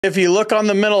If you look on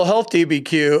the mental health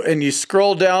DBQ and you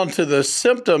scroll down to the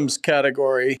symptoms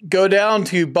category, go down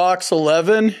to box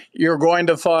 11, you're going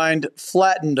to find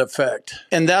flattened effect.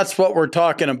 And that's what we're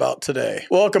talking about today.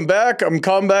 Welcome back. I'm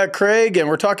Combat Craig, and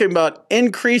we're talking about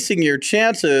increasing your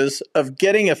chances of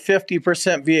getting a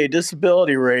 50% VA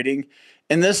disability rating.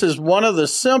 And this is one of the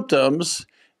symptoms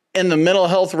in the mental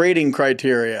health rating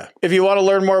criteria. If you want to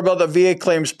learn more about the VA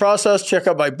claims process, check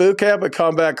out my bootcamp at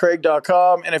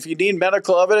combatcraig.com. And if you need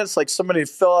medical evidence, like somebody to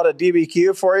fill out a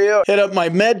DBQ for you, hit up my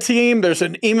med team. There's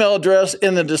an email address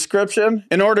in the description.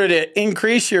 In order to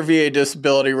increase your VA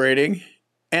disability rating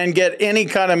and get any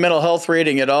kind of mental health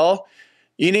rating at all,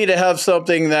 you need to have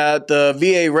something that the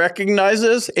VA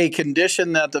recognizes, a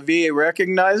condition that the VA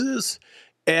recognizes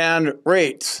and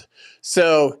rates.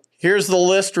 So here's the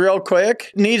list real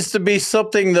quick. It needs to be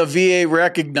something the VA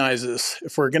recognizes.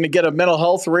 If we're going to get a mental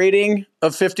health rating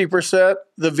of 50%,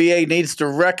 the VA needs to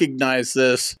recognize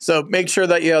this. So make sure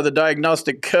that you have the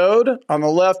diagnostic code on the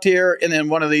left here and then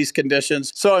one of these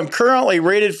conditions. So I'm currently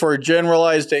rated for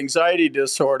generalized anxiety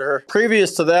disorder.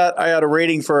 Previous to that, I had a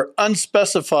rating for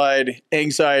unspecified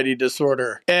anxiety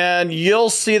disorder. And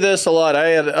you'll see this a lot. I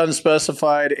had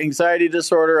unspecified anxiety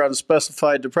disorder,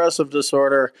 unspecified depressive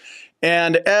disorder.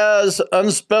 And as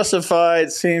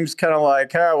unspecified seems kind of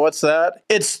like, what's that?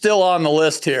 It's still on the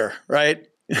list here, right?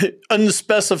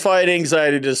 Unspecified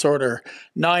anxiety disorder,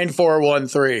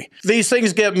 9413. These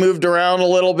things get moved around a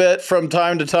little bit from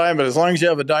time to time, but as long as you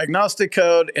have a diagnostic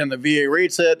code and the VA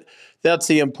rates it, that's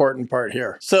the important part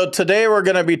here. So today we're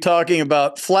going to be talking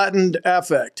about flattened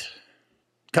affect.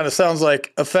 Kind of sounds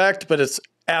like effect, but it's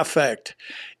affect.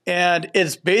 And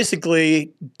it's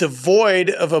basically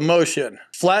devoid of emotion.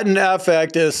 Flattened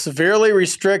affect is severely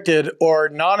restricted or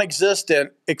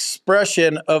non-existent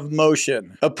expression of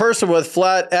motion. A person with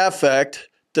flat affect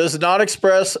does not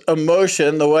express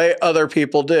emotion the way other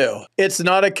people do. It's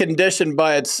not a condition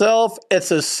by itself. It's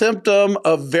a symptom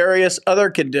of various other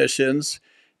conditions,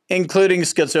 including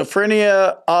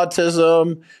schizophrenia,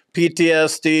 autism,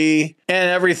 PTSD, and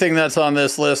everything that's on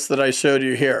this list that I showed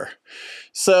you here.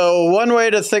 So one way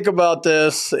to think about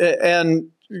this,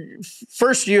 and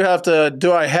first you have to,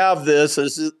 do I have this?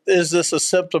 Is this a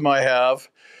symptom I have?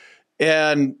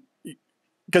 And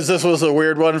because this was a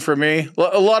weird one for me.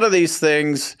 A lot of these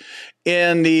things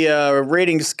in the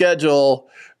rating schedule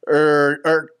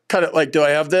are kind of like, do I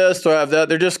have this? Do I have that?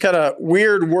 They're just kind of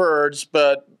weird words,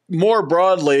 but more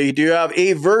broadly, do you have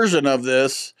a version of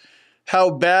this? How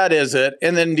bad is it?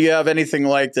 And then do you have anything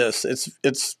like this?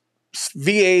 It's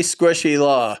VA squishy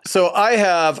law. So I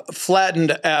have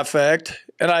flattened affect,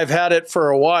 and I've had it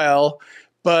for a while,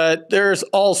 but there's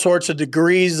all sorts of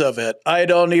degrees of it. I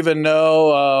don't even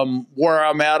know where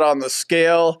I'm at on the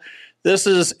scale. This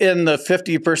is in the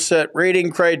 50% rating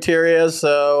criteria,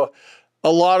 so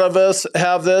a lot of us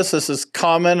have this. This is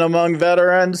common among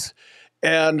veterans.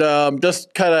 And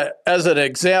just kind of as an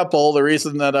example, the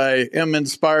reason that I am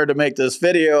inspired to make this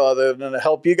video, other than to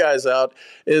help you guys out,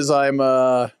 is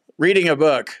I'm reading a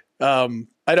book.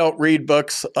 I don't read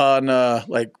books on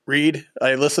read.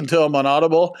 I listen to them on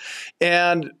Audible.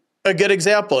 And a good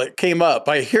example, it came up.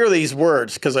 I hear these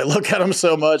words because I look at them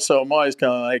so much, so I'm always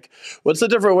kind of like, what's a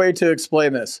different way to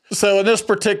explain this? So in this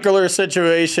particular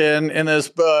situation in this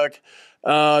book,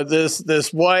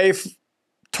 this wife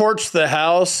torched the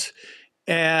house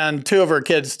and 2 of her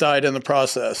kids died in the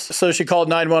process. So she called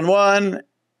 911.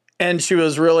 And she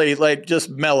was really like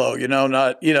just mellow,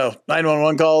 not,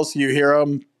 911 calls, you hear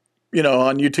them,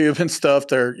 on YouTube and stuff.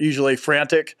 They're usually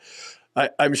frantic.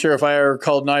 I'm sure if I ever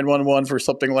called 911 for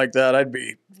something like that, I'd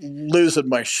be losing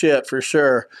my shit for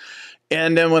sure.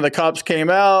 And then when the cops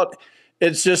came out,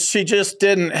 it's just, she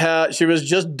was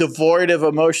just devoid of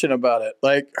emotion about it.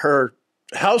 Like her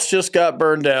house just got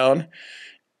burned down.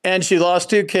 And she lost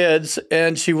 2 kids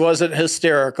and she wasn't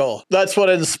hysterical. That's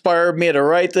what inspired me to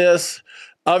write this.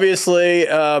 Obviously,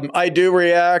 I do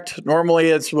react. Normally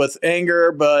it's with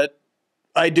anger, but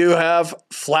I do have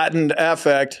flattened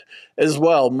affect as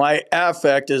well. My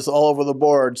affect is all over the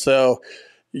board. So,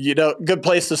 good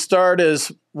place to start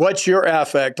is what's your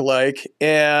affect like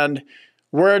and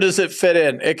where does it fit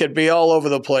in? It could be all over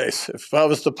the place. If I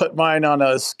was to put mine on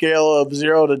a scale of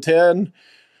 0 to 10,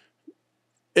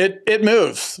 it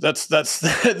moves. That's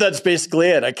basically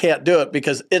it. I can't do it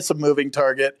because it's a moving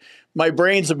target. My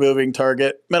brain's a moving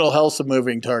target. Mental health's a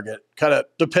moving target. Kind of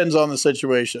depends on the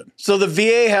situation. So the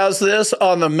VA has this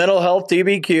on the mental health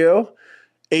DBQ.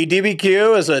 A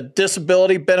DBQ is a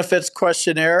disability benefits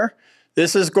questionnaire.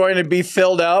 This is going to be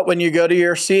filled out when you go to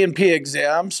your C&P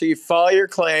exam. So you file your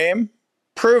claim,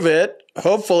 prove it.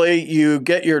 Hopefully you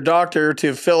get your doctor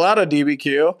to fill out a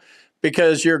DBQ.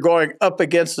 because you're going up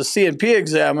against a C&P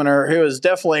examiner who is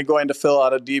definitely going to fill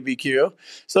out a DBQ.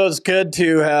 So it's good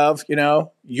to have,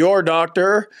 your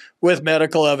doctor with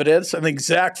medical evidence, an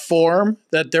exact form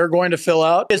that they're going to fill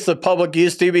out. It's the public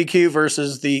use DBQ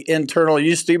versus the internal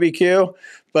use DBQ,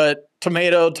 but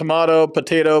tomato,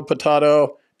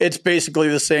 potato, it's basically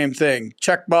the same thing.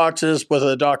 Check boxes with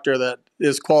a doctor that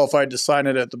is qualified to sign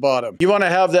it at the bottom. You want to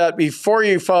have that before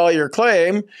you file your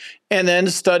claim, and then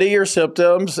study your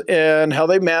symptoms and how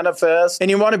they manifest. And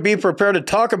you want to be prepared to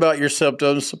talk about your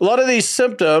symptoms. A lot of these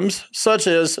symptoms, such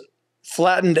as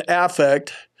flattened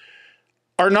affect,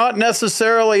 are not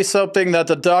necessarily something that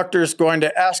the doctor is going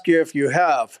to ask you if you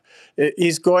have.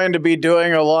 He's going to be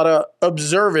doing a lot of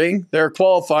observing. They're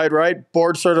qualified, right?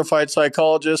 Board certified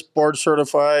psychologist, board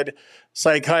certified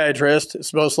psychiatrist.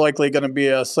 It's most likely going to be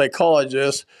a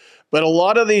psychologist. But a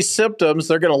lot of these symptoms,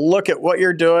 they're going to look at what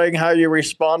you're doing, how you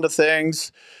respond to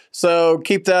things. So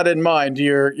keep that in mind.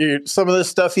 Some of this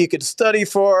stuff you could study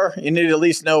for. You need to at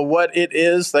least know what it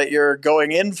is that you're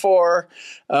going in for,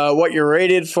 what you're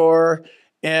rated for.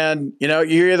 And,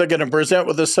 you're either going to present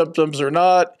with the symptoms or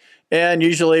not. And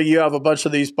usually you have a bunch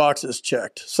of these boxes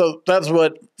checked. So that's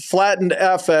what flattened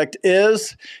affect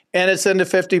is. And it's in the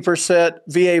 50%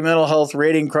 VA mental health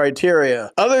rating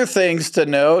criteria. Other things to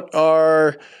note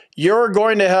are you're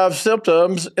going to have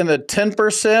symptoms in the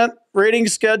 10% rating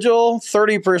schedule,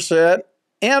 30%,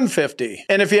 and 50.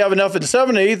 And if you have enough in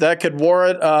 70, that could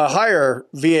warrant a higher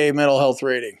VA mental health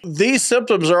rating. These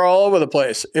symptoms are all over the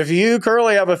place. If you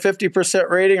currently have a 50%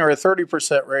 rating or a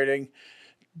 30% rating,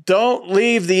 don't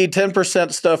leave the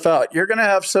 10% stuff out. You're going to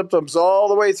have symptoms all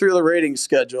the way through the rating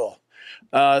schedule.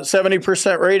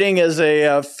 70% rating is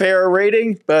a fair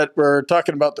rating, but we're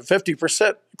talking about the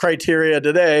 50% criteria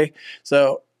today.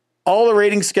 So all the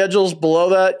rating schedules below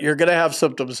that, you're going to have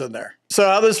symptoms in there. So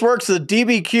how this works, the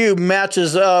DBQ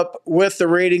matches up with the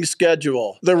rating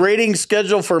schedule. The rating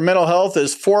schedule for mental health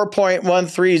is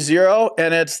 4.130,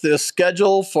 and it's the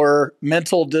schedule for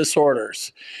mental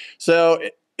disorders. So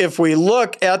if we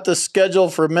look at the schedule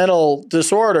for mental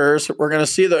disorders, we're going to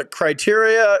see the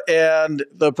criteria and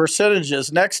the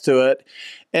percentages next to it.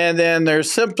 And then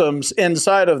there's symptoms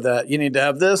inside of that. You need to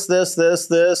have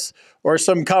this, or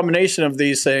some combination of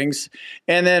these things.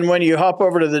 And then when you hop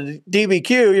over to the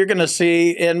DBQ, you're going to see,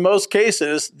 in most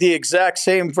cases, the exact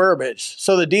same verbiage.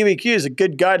 So the DBQ is a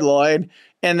good guideline,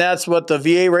 and that's what the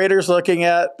VA rater's looking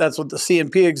at. That's what the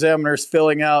C&P examiner's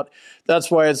filling out. That's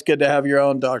why it's good to have your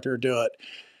own doctor do it.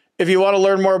 If you want to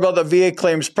learn more about the VA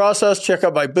claims process, check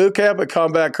out my bootcamp at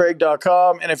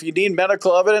combatcraig.com. And if you need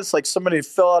medical evidence, like somebody to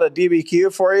fill out a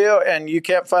DBQ for you and you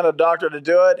can't find a doctor to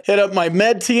do it, hit up my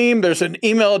med team. There's an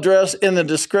email address in the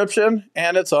description,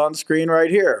 and it's on screen right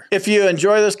here. If you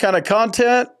enjoy this kind of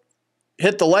content,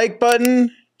 hit the like button,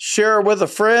 share it with a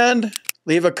friend,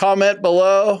 leave a comment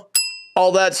below.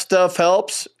 All that stuff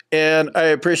helps, and I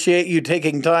appreciate you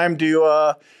taking time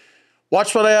to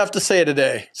watch what I have to say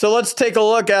today. So let's take a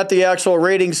look at the actual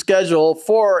rating schedule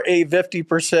for a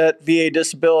 50% VA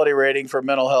disability rating for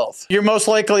mental health. You're most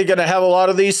likely going to have a lot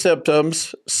of these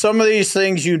symptoms. Some of these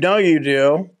things you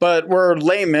do, but we're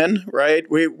laymen, right?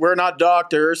 We're not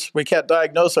doctors. We can't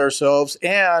diagnose ourselves,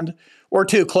 and we're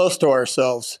too close to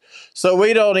ourselves. So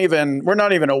we're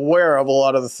not even aware of a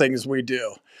lot of the things we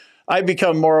do. I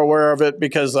become more aware of it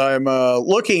because I'm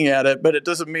looking at it, but it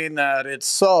doesn't mean that it's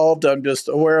solved. I'm just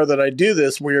aware that I do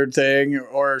this weird thing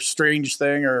or strange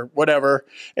thing or whatever.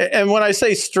 And when I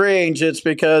say strange, it's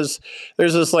because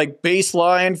there's this like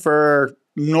baseline for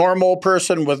normal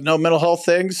person with no mental health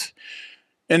things,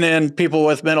 and then people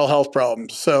with mental health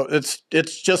problems. So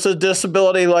it's just a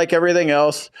disability like everything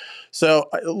else. So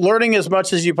learning as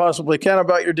much as you possibly can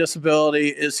about your disability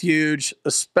is huge,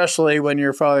 especially when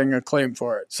you're filing a claim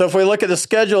for it. So if we look at the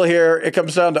schedule here, it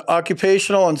comes down to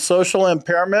occupational and social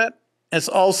impairment. It's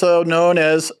also known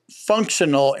as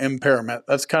functional impairment.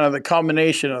 That's kind of the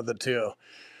combination of the two.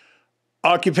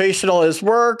 Occupational is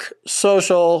work,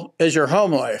 social is your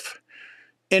home life.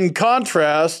 In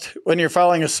contrast, when you're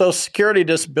filing a Social Security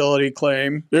disability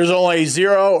claim, there's only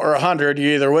 0 or 100.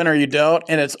 You either win or you don't,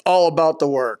 and it's all about the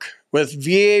work. With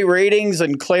VA ratings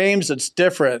and claims, it's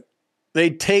different.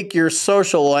 They take your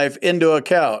social life into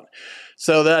account.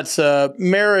 So that's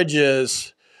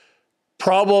marriages,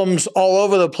 problems all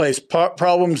over the place,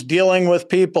 problems dealing with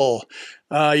people.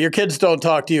 Your kids don't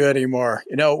talk to you anymore.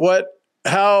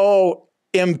 How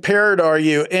impaired are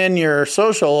you in your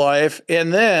social life?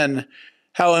 And then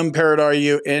how impaired are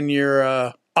you in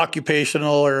your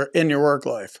occupational or in your work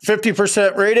life?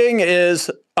 50% rating is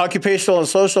occupational and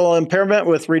social impairment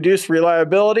with reduced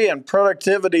reliability and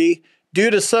productivity due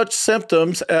to such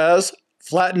symptoms as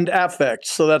Flattened affect.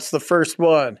 So that's the first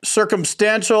one.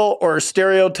 Circumstantial or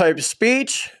stereotype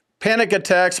speech, panic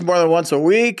attacks more than once a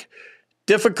week,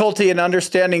 difficulty in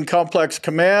understanding complex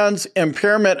commands,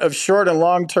 impairment of short and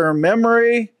long-term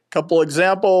memory. A couple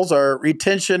examples are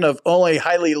retention of only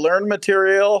highly learned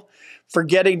material,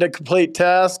 forgetting to complete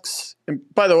tasks. And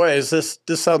by the way, this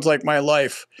sounds like my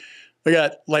life. We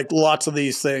got like lots of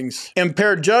these things.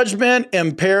 Impaired judgment,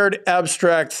 impaired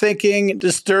abstract thinking,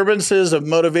 disturbances of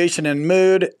motivation and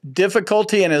mood,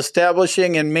 difficulty in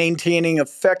establishing and maintaining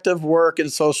effective work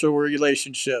and social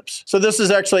relationships. So this is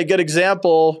actually a good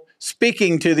example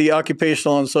speaking to the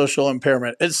occupational and social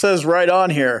impairment. It says right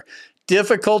on here,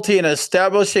 difficulty in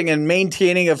establishing and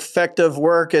maintaining effective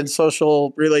work and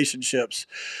social relationships.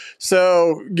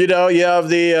 So, you know, you have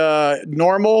the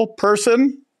normal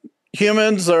person.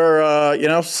 Humans are, you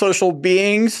know, social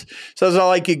beings. So it's not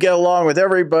like you get along with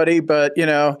everybody, but, you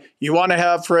know, you want to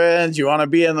have friends, you want to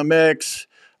be in the mix.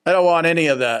 I don't want any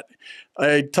of that.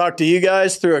 I talk to you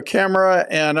guys through a camera,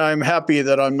 and I'm happy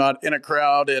that I'm not in a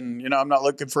crowd, and, you know, I'm not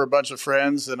looking for a bunch of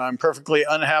friends, and I'm perfectly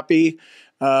unhappy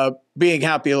being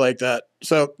happy like that.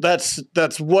 So that's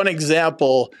one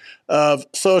example of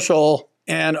social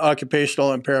and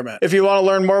occupational impairment. If you want to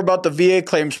learn more about the VA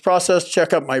claims process,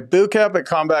 check out my bootcamp at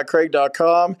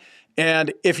combatcraig.com.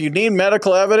 And if you need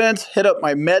medical evidence, hit up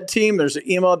my med team. There's an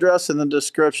email address in the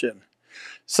description.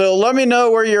 So let me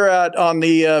know where you're at on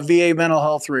the VA mental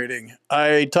health rating.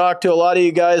 I talked to a lot of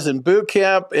you guys in boot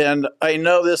camp, and I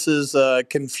know this is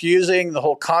confusing, the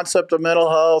whole concept of mental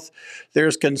health.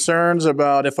 There's concerns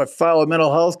about if I file a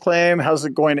mental health claim, how's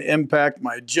it going to impact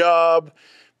my job,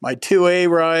 my 2A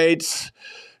rights,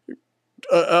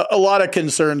 a lot of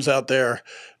concerns out there.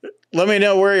 Let me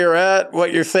know where you're at,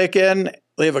 what you're thinking,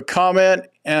 leave a comment,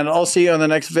 and I'll see you on the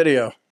next video.